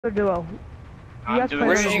duo.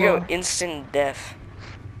 Where did you go? Instant death.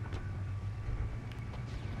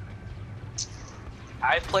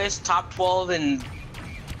 I've placed top 12 in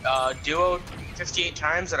duo 58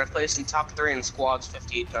 times, and I've placed in top 3 in squads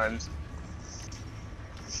 58 times.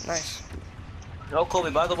 Nice. Oh, Colby,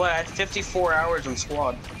 by the way, I had 54 hours in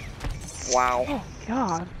squad. Wow. Oh,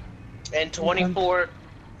 God. And 24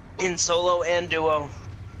 in solo and duo.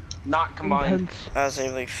 Not combined. I was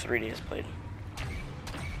like 3 days played.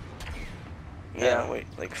 Yeah. No, wait,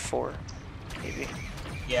 like 4, maybe.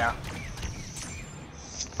 Yeah.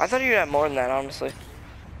 I thought you had more than that, honestly.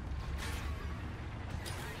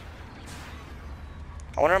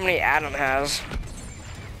 I wonder how many Adam has.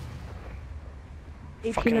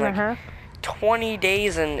 18 Fucking and like a half. 20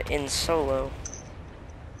 days in solo.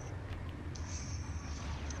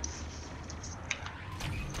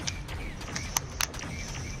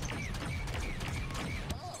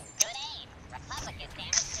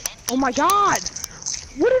 Oh my God!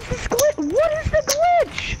 What is this glitch? What is the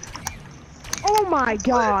glitch? Oh my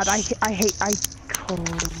God! I hate. Oh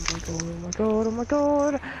my God! Oh my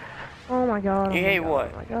God! Oh my God! You hate what?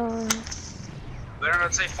 Oh my God! Better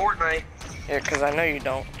not say Fortnite. Yeah, because I know you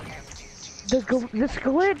don't. This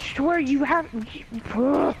glitch where you have.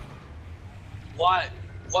 What?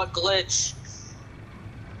 What glitch?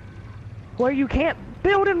 Where you can't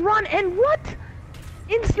build and run, and what?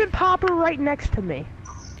 Instant popper right next to me.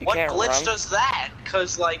 You What can't glitch run? does that?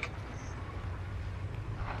 Cause like.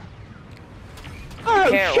 Oh,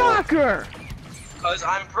 can't shocker! Cause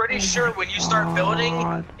I'm pretty sure when you start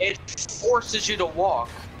building, it forces you to walk.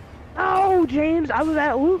 Oh, James, I was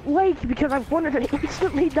at Loot Lake because I wanted to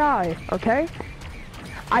instantly die, okay?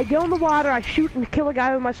 I go in the water, I shoot and kill a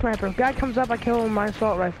guy with my sniper. If a guy comes up, I kill him with my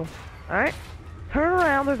assault rifle. Alright? Turn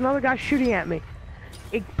around, there's another guy shooting at me.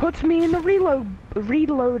 It puts me in the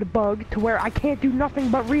reload bug to where I can't do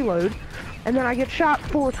nothing but reload. And then I get shot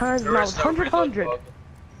 4 times and I was 100.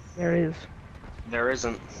 There is. There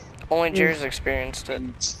isn't. Only Jerry's experienced it.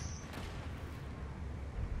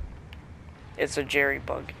 It's a Jerry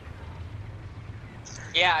bug.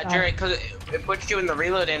 Yeah, Jerry, because it puts you in the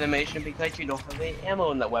reload animation because you don't have any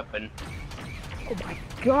ammo in that weapon. Oh my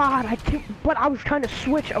God, I can't, but I was trying to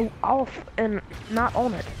switch off and not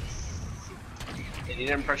on it. And you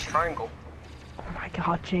didn't press triangle. Oh my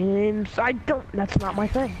God, James, that's not my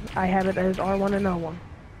thing. I have it as R1 and L1.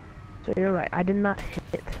 So you're right, I did not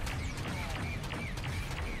hit.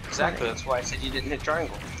 Exactly, that's why I said you didn't hit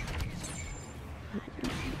triangle.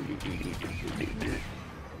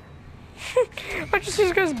 I just see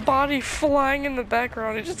this guy's body flying in the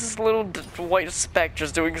background. It's just this little white speck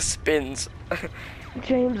just doing spins.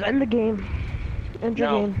 James, end the game. End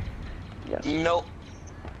your game. Yes. Nope.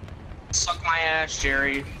 Suck my ass,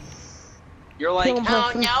 Jerry. You're like, Kill him,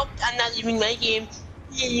 oh, Preston. nope, I'm not leaving my game.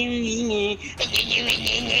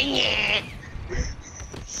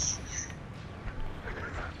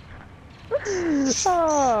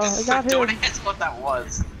 Oh, I got Don't him. ask what that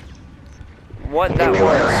was. What that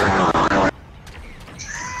was?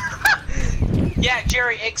 Yeah,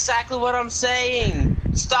 Jerry, exactly what I'm saying.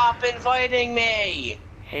 Stop inviting me.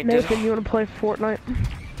 Hey, Nathan, you wanna play Fortnite?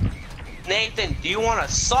 Nathan, do you want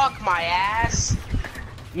to suck my ass?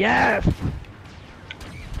 Yes!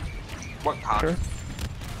 What cock? Sure.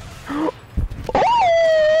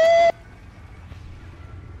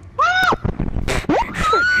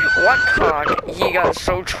 What cock? He got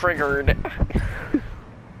so triggered.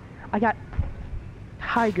 I got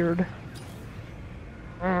tigered.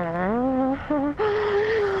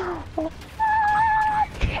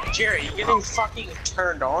 Jerry, you getting fucking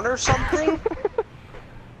turned on or something?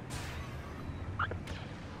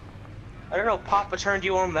 I don't know, Papa turned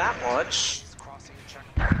you on that much.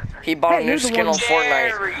 He bought a new you're the skin one- on Fortnite.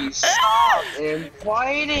 Jerry, stop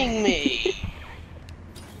inviting me.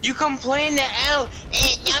 You complain that, oh,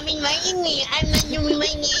 I'm inviting me. I'm not doing my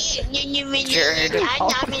game. Jared. I'm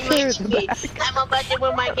not inviting me. I'm about to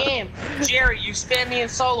win my game. Jerry, you spam me in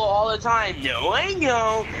solo all the time. No, I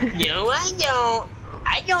don't. No, I don't.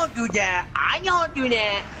 I don't do that. I don't do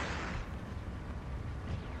that.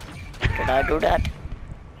 Did I do that?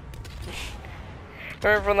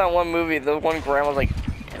 Remember from that one movie, the one grandma was like,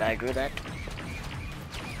 did I do that?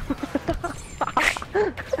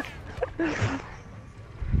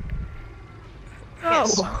 No!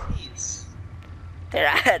 Did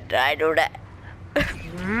I do that?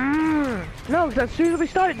 No, because as soon as we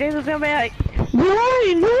started, James was gonna be like,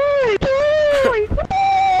 Yay!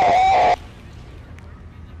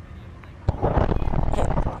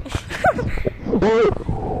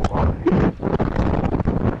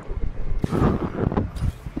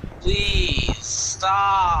 Please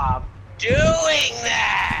stop doing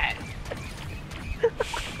that.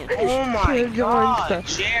 Oh my Should join god,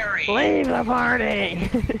 stuff. Jerry! Leave the party!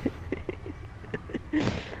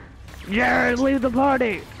 Jared, leave the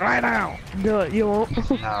party! Right now! Do it, you won't?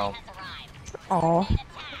 No. Aw.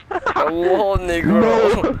 Hello,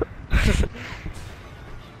 Negro.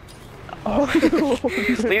 Oh,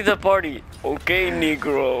 Leave the party. Okay,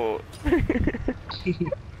 Negro.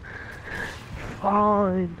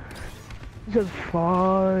 fine. Just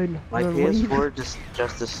fine. My Then leave. PS4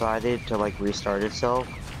 just decided to like restart itself,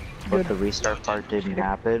 but Good. the restart part didn't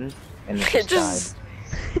happen, and it It just just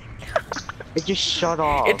died. It just shut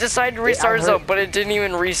off. it decided to restart I itself, heard- but it didn't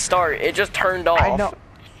even restart. It just turned off. I know.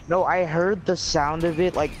 No, I heard the sound of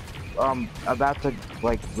it like about to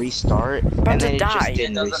like restart, and to then it die. just It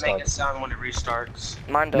didn't doesn't restart. make a sound when it restarts.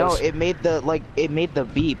 Mine No, does. it made the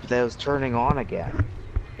beep that was turning on again,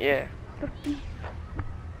 Yeah. but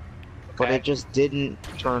Okay. it just didn't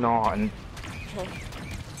turn on.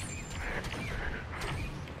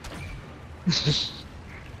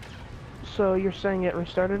 So you're saying it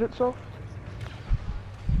restarted itself?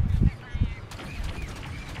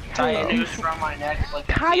 Tie a noose around my neck like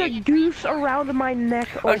Tie a pig. goose around my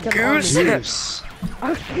neck like an goose? army. Goose.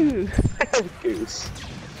 A goose. Goose.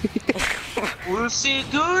 Loosey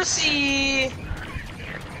goosey!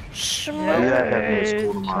 You guys have no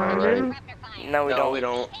school tomorrow, right? No, we No, don't. we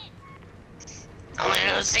don't.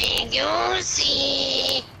 Loosey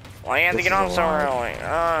goosey! Why you have to This get is on a so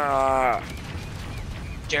lie. early?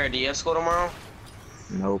 Jared, do you have school tomorrow?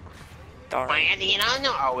 Nope. Darn. Why do you not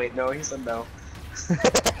know? Oh wait, no, he said no.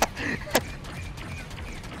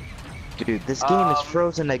 Dude, this game is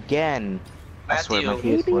frozen again. I swear my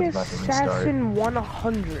Matthew, PS4 Maybe is about to restart. Assassin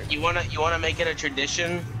 100. you wanna make it a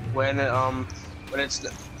tradition when it's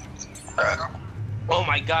oh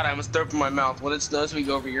my god, I almost threw up in my mouth. When it snows, we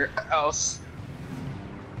go over your house.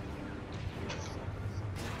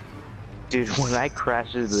 Dude, when I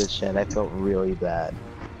crashed into the shed, I felt really bad.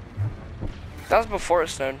 That was before it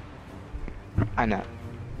snowed. I know,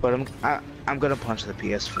 but I'm gonna punch the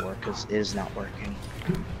PS4 because it is not working.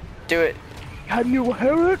 Do it. Can you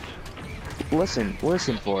hear it? Listen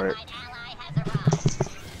for it.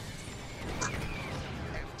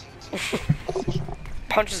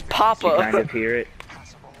 Punches You Papa. kind of hear it.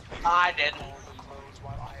 I didn't.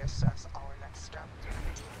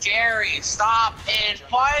 Jerry, stop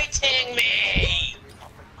inviting me!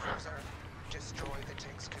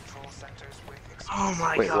 Oh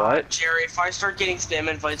my Wait, god, what? Jerry, if I start getting spam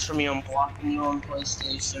invites from you, I'm blocking you on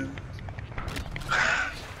PlayStation.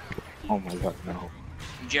 Oh my god, no.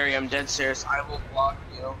 Jerry, I'm dead serious. I will block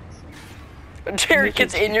you. Jared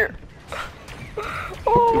gets in your.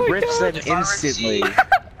 Oh my Rips god. them If I instantly. receive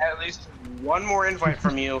at least one more invite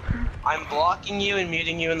from you, I'm blocking you and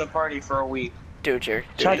muting you in the party for a week. Do it, Jared.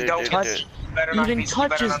 Do Touch- it, do it, Don't do it, touch- do it. You better not Even be, you better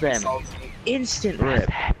touches not be them. salty. Instant rip.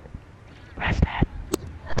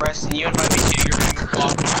 Preston, you invite me to your room,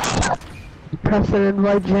 block. Preston,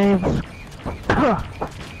 invite James.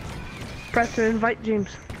 Preston, invite James.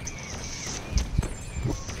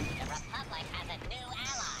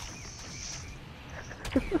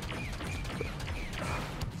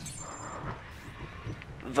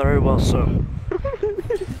 Very well, so.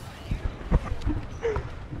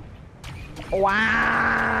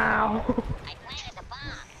 Wow. I planted the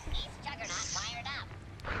bomb. East Juggernaut fired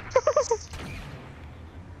up.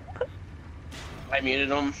 I muted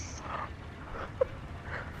him.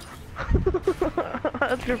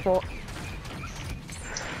 That's your fault.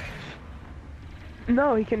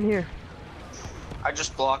 No, he can hear. I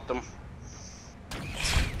just blocked him.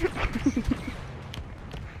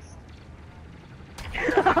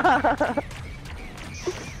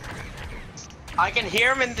 I can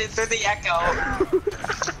hear him through the echo.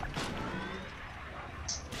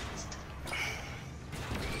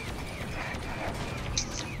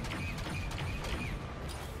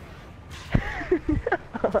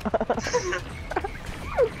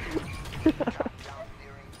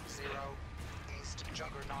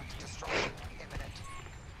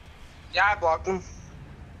 Yeah, I blocked him.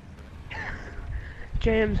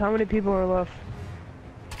 James, how many people are left?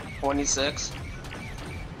 26.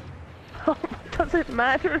 Doesn't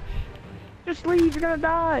matter. Just leave, you're gonna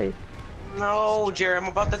die. No, Jerry, I'm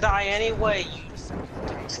about to die anyway. You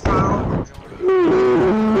clown.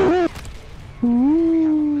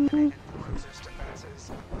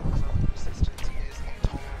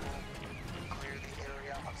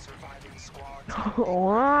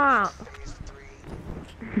 Wow.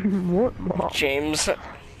 What more? James.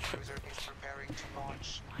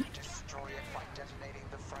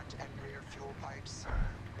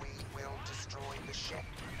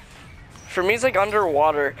 For me, it's like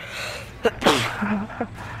underwater.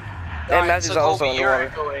 And Matthew's also Colby, you're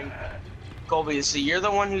underwater. echoing. Colby, so you're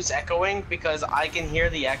the one who's echoing because I can hear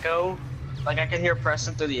the echo. Like, I can hear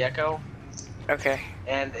Preston through the echo. Okay.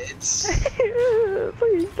 And it's...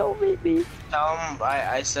 Please don't beat me. Tell him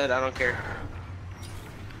I said I don't care.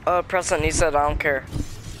 Preston, he said I don't care.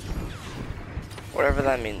 Whatever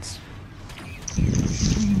that means.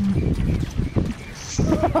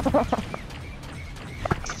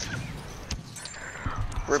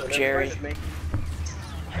 Rip So they Jerry. invited me.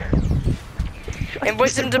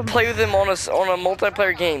 Invites him to play with him on a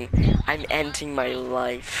multiplayer game. I'm ending my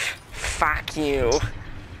life. Fuck you.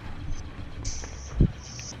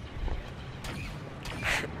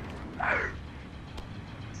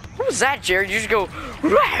 What was that, Jared? You just go.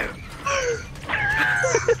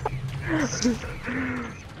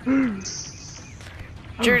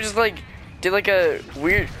 Jared just like did like a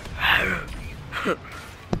weird.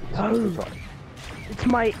 It's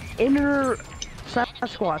my inner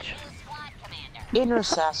Sasquatch. Inner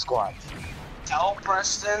Sasquatch. Tell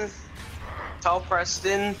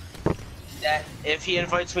Preston that if he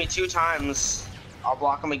invites me 2 times, I'll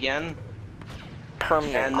block him again.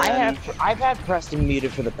 Permanent. And then I've had Preston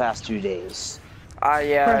muted for the past 2 days.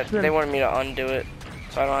 Yeah, Preston. they wanted me to undo it,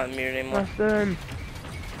 so I don't have it muted anymore. Preston.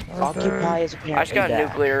 Occupy is apparently I just got back.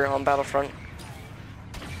 nuclear on Battlefront.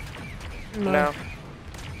 No.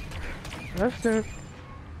 Preston.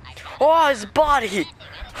 Oh, his body!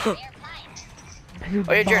 Oh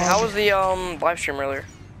yeah, Jared, how was the live stream earlier?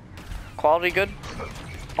 Quality good?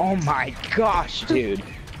 Oh my gosh, dude.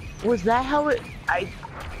 Was that how it...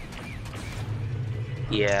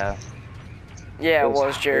 Yeah. Yeah, it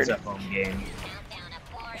was, Jared. It was a home game.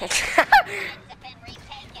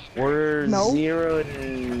 We're No.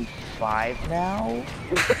 0-5 now?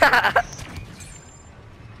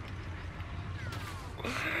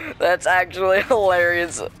 That's actually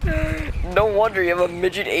hilarious. No wonder you have a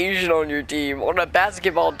midget Asian on your team, on a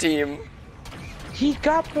basketball team. He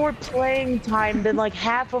got more playing time than like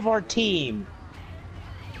half of our team.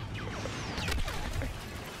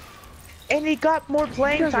 And he got more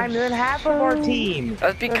playing guys are time than half of our so- team.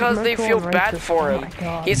 That's because they mental feel and bad racist. for Oh him. my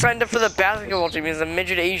God. He signed up for the basketball team, he's a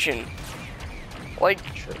midget Asian. Like,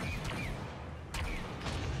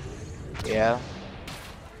 Yeah.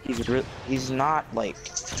 He's not like...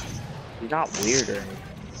 He's not weird or anything.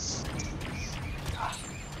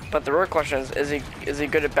 but the real question is he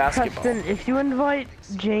good at basketball? Preston, if you invite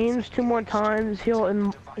James 2 more times, he'll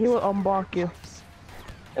unblock you.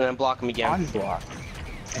 and then block him again. Unblock.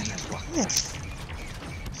 And then block.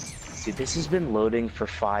 Dude, this has been loading for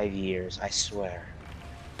 5 years, I swear.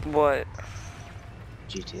 What?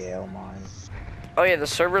 GTA Online. Oh yeah, the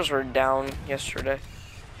servers were down yesterday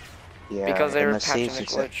Yeah, because they and were the patching saves the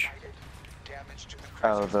except- glitch.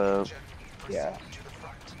 Oh, yeah.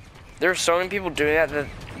 There were so many people doing it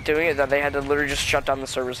that they had to literally just shut down the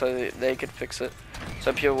server so they could fix it,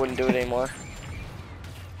 so people wouldn't do it anymore.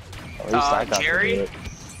 At least I got Jerry? to do it.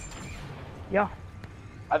 Yeah.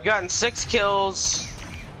 I've gotten 6 kills.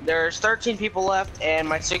 There's 13 people left, and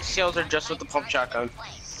my 6 kills are just with the pump shotgun.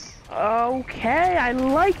 Okay, I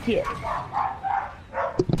like it.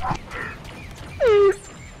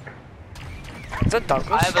 Is that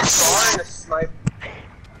Douglas? I have a scar and a sniper.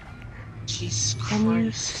 Jesus Can you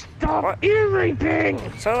Christ. stop What? irritating?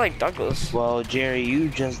 Sounded like Douglas. Well, Jerry, you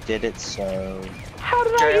just did it, so... How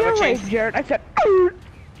did Jared, I I'm gonna irritate, change- Jared? I said,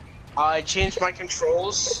 I changed my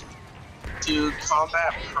controls to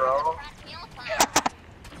Combat Pro.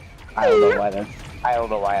 I don't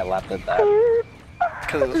know why I left it that.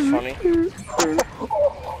 Because it was funny.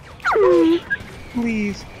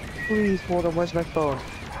 Please, hold on, where's my phone?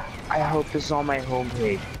 I hope this is on my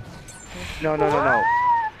homepage. No.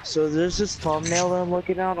 So there's this thumbnail that I'm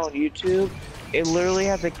looking at on YouTube. It literally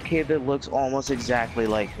has a kid that looks almost exactly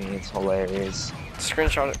like me. It's hilarious.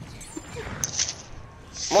 Screenshot it.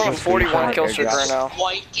 More than 41 kill streak right now.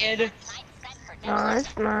 White kid.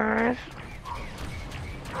 nice, nice.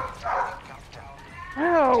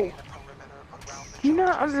 No. Do you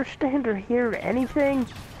not understand or hear anything?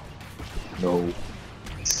 No.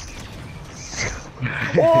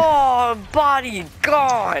 Oh, body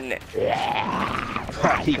gone.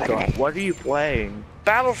 What are you playing?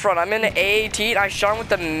 Battlefront. I'm in the AAT. And I shot him with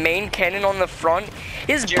the main cannon on the front.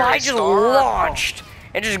 His Jerry body just Star. launched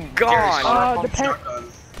and just gone. Pump depend- shotgun.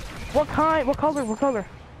 What kind? What color? What color?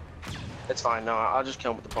 It's fine. No, I'll just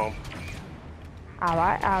kill him with the pump.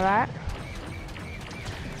 Alright.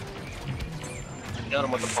 Killed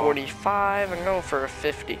him with the pump. 45. I'm going for a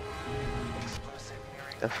 50.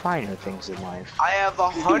 The finer things in life. I have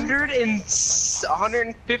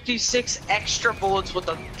 156 extra bullets with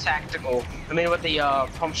the tactical. I mean, with the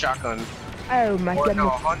pump shotgun. Oh my Or no,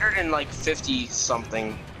 goodness. 150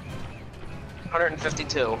 something.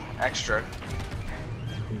 152 extra.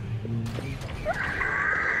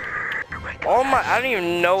 Oh my, I don't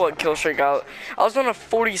even know what kill streak I was on a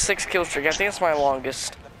 46 kill streak. I think it's my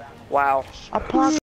longest. Wow. Approximately